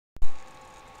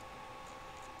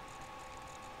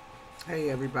Hey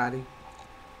everybody,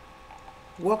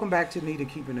 welcome back to Nita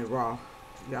Keeping It Raw.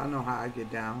 Y'all know how I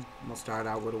get down. I'm gonna start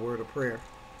out with a word of prayer,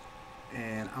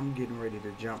 and I'm getting ready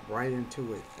to jump right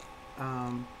into it.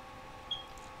 Um,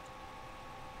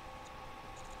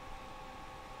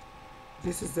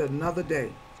 this is another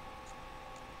day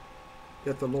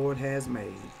that the Lord has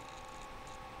made.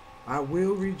 I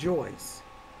will rejoice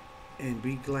and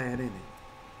be glad in it.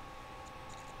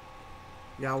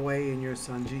 Yahweh, in your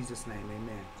Son Jesus' name,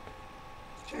 Amen.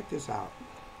 Check this out.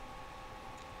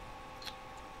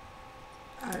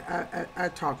 I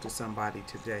talked to somebody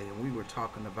today, and we were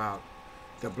talking about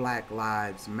the Black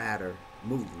Lives Matter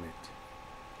movement.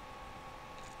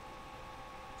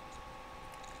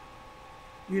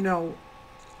 You know,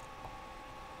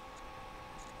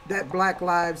 that Black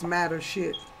Lives Matter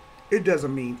shit, it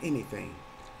doesn't mean anything.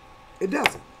 It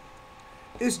doesn't.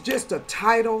 It's just a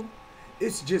title,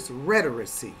 it's just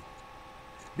rhetoricy.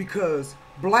 Because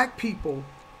black people,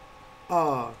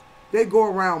 uh, they go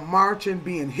around marching,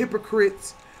 being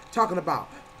hypocrites, talking about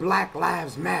Black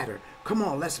Lives Matter. Come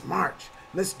on, let's march.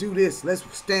 Let's do this. Let's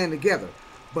stand together.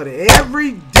 But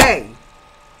every day,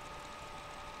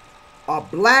 a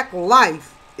black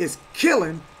life is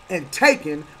killing and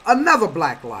taking another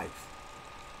black life.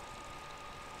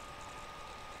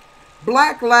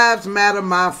 Black Lives Matter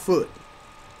my foot.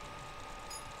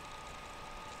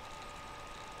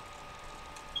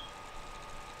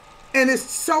 And it's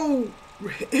so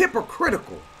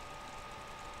hypocritical.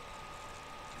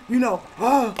 You know,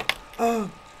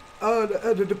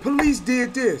 the police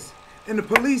did this and the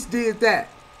police did that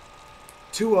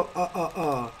to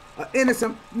a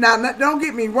innocent. Now, don't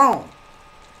get me wrong.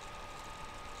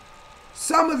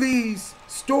 Some of these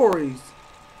stories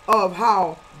of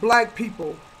how black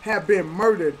people have been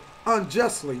murdered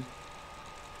unjustly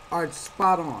are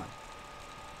spot on.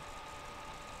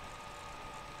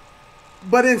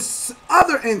 But in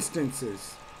other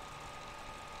instances,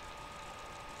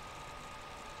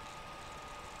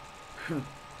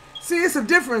 see, it's a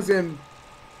difference in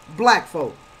black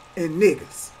folk and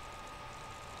niggas.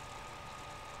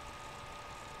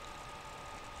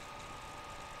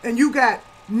 And you got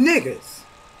niggas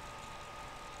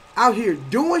out here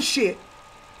doing shit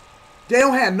they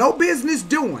don't have no business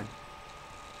doing.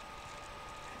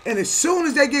 And as soon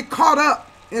as they get caught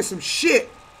up in some shit,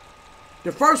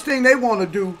 the first thing they want to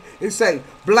do is say,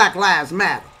 Black Lives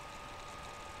Matter.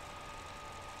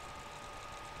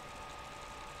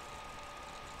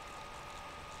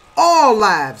 All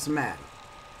lives matter.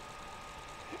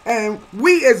 And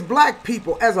we as black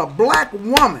people, as a black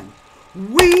woman,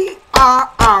 we are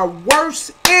our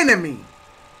worst enemy.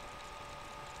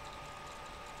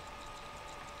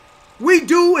 We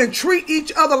do and treat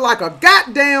each other like a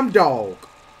goddamn dog.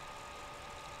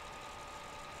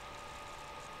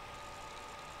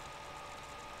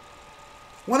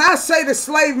 When I say the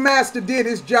slave master did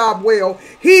his job well,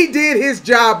 he did his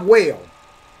job well.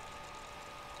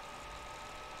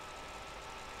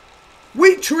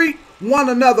 We treat one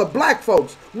another, black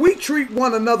folks, we treat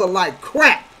one another like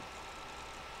crap.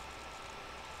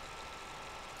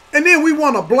 And then we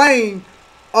want to blame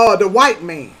the white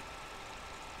man.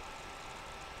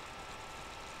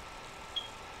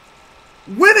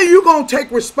 When are you going to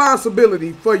take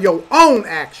responsibility for your own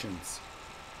actions?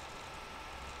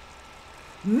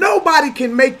 Nobody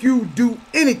can make you do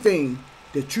anything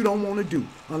that you don't want to do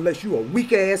unless you a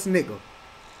weak ass nigga.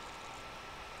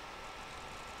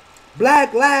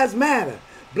 Black Lives Matter.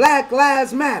 Black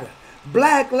Lives Matter.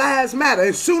 Black Lives Matter.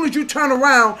 As soon as you turn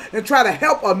around and try to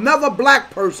help another black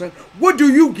person, what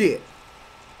do you get?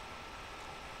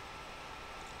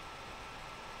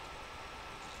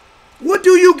 What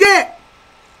do you get?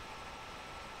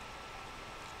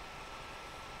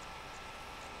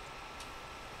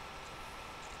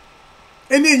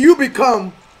 And then you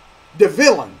become the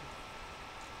villain.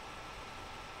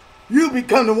 You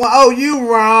become the one, oh,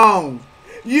 you wrong.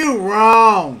 You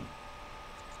wrong.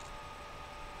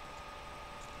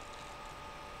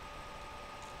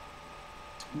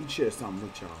 Let me share something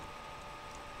with y'all.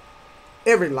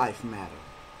 Every life matters.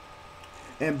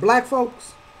 And black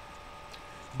folks,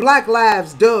 black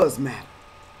lives does matter.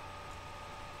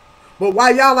 But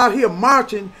while y'all out here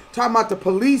marching, talking about the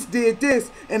police did this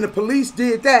and the police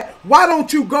did that, why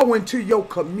don't you go into your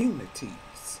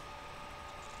communities?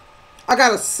 I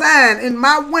got a sign in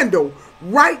my window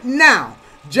right now,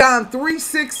 John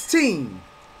 3:16,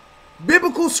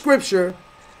 biblical scripture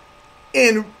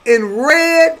in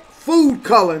red food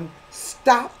coloring,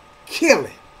 stop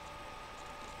killing.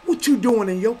 What you doing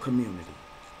in your community?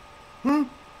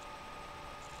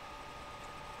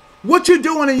 What you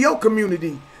doing in your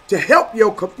community to help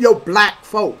your black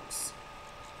folks?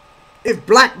 If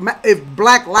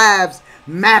black lives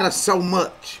matter so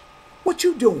much, what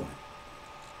you doing?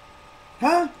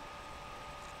 Huh?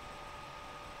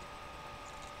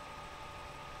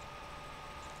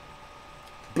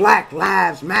 Black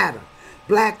lives matter.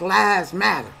 Black lives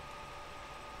matter.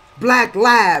 Black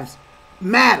lives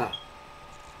matter.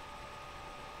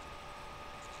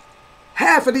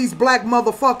 Half of these black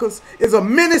motherfuckers is a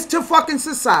menace to fucking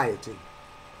society.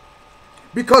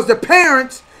 Because the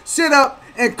parents sit up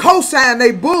and co-sign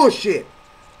they bullshit.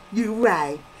 You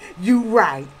right. You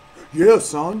right. Yeah,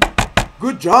 son.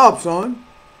 Good job, son.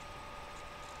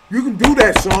 You can do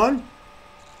that, son.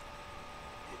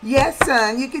 Yes,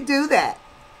 son, you can do that.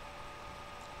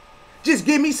 Just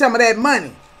give me some of that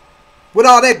money. With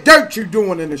all that dirt you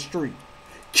doing in the street.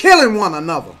 Killing one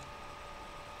another.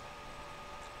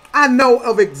 I know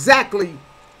of exactly,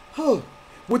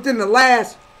 within the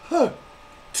last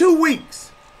 2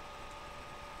 weeks,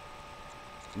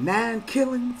 9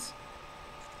 killings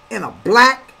in a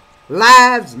Black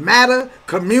Lives Matter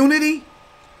community.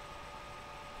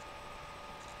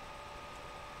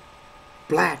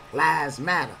 Black Lives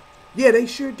Matter. Yeah, they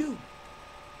sure do.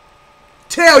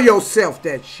 Tell yourself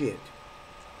that shit.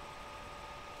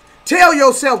 Tell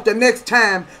yourself the next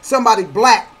time somebody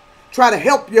black try to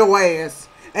help your ass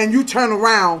and you turn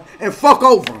around and fuck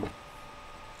over them.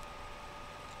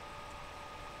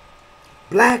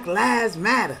 Black lives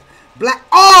matter.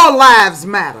 All lives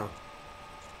matter.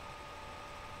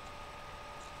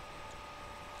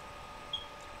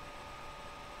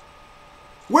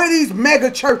 Where these mega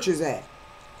churches at?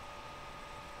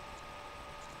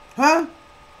 Huh?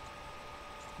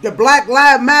 The Black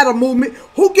Lives Matter movement.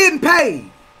 Who getting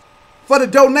paid for the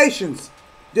donations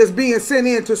that's being sent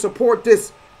in to support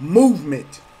this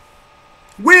movement?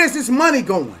 Where's this money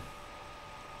going?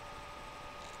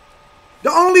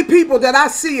 The only people that I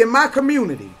see in my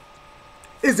community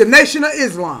is the Nation of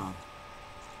Islam,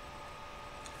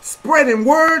 spreading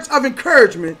words of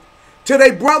encouragement to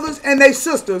their brothers and their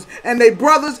sisters, and their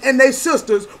brothers and their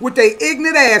sisters with their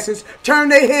ignorant asses turn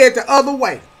their head the other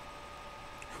way.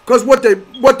 Because what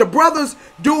the brothers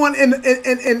doing in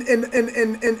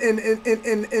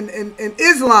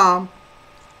Islam,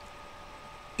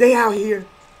 they out here,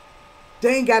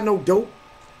 they ain't got no dope.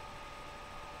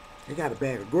 They got a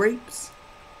bag of grapes.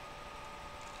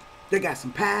 They got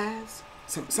some pies,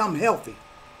 something healthy.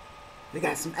 They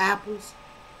got some apples,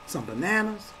 some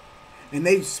bananas, and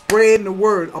they spreading the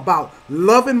word about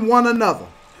loving one another.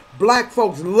 Black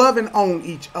folks loving on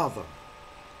each other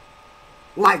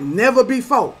like never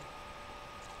before.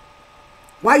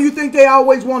 Why you think they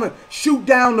always want to shoot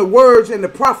down the words and the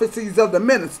prophecies of the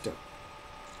minister?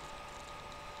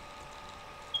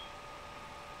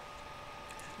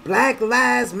 Black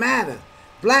lives matter.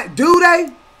 Do they?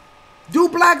 Do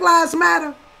Black lives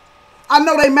matter? I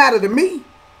know they matter to me.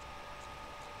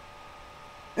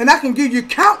 And I can give you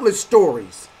countless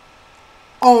stories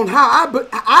on how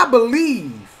I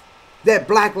believe that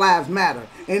Black lives matter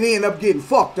and end up getting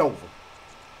fucked over.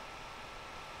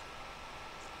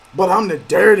 But I'm the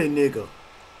dirty nigga.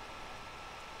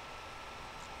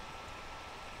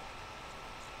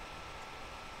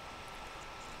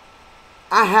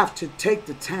 I have to take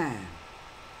the time.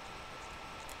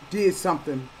 Did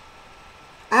something.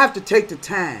 I have to take the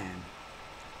time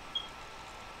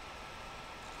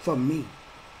for me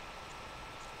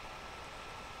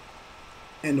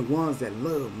and the ones that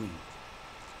love me.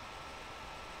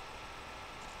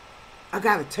 I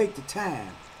got to take the time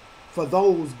for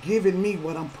those giving me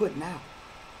what I'm putting out.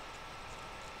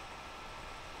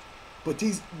 But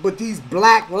these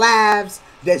black lives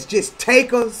that's just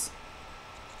takers,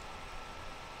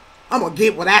 I'm going to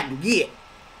get what I can get.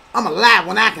 I'm going to lie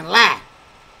when I can lie.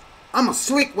 I'm going to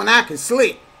slick when I can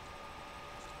slick.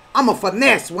 I'm going to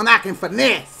finesse when I can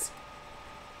finesse.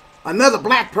 Another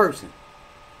black person.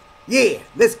 Yeah,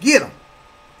 let's get them.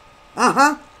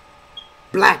 Uh-huh.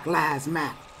 Black lives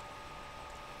matter.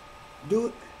 Do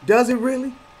it. Does it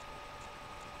really?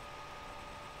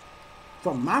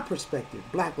 From my perspective,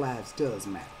 Black lives does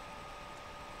matter.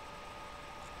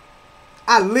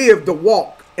 I live the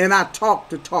walk and I talk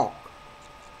the talk.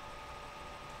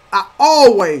 I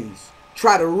always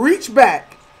try to reach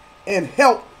back and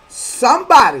help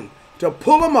somebody to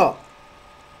pull them up.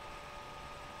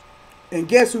 And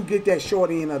guess who get that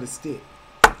short end of the stick?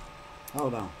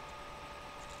 Hold on.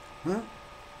 Huh?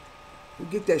 Who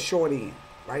get that short end?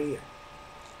 Right here.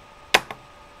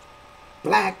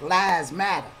 Black lives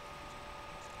matter.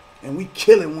 And we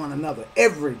killing one another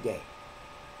every day.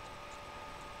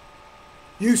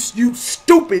 You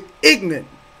stupid, ignorant.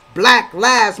 Black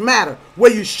lives matter.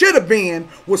 Where you should have been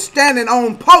was standing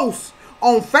on posts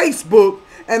on Facebook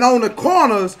and on the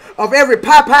corners of every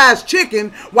Popeye's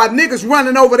chicken while niggas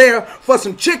running over there for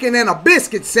some chicken and a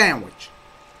biscuit sandwich.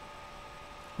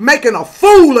 Making a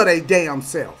fool of their damn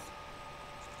self.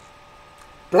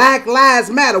 Black Lives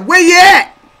Matter. Where you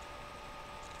at?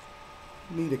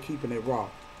 Nita keeping it raw.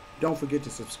 Don't forget to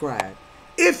subscribe.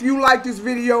 If you like this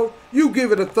video, you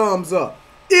give it a thumbs up.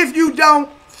 If you don't,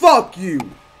 fuck you.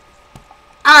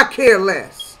 I care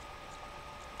less.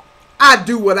 I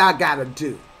do what I gotta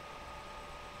do.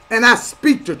 And I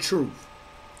speak the truth.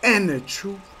 And the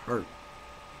truth hurt.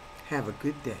 Have a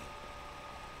good day.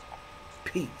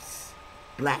 Peace.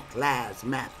 Black Lives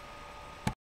Matter.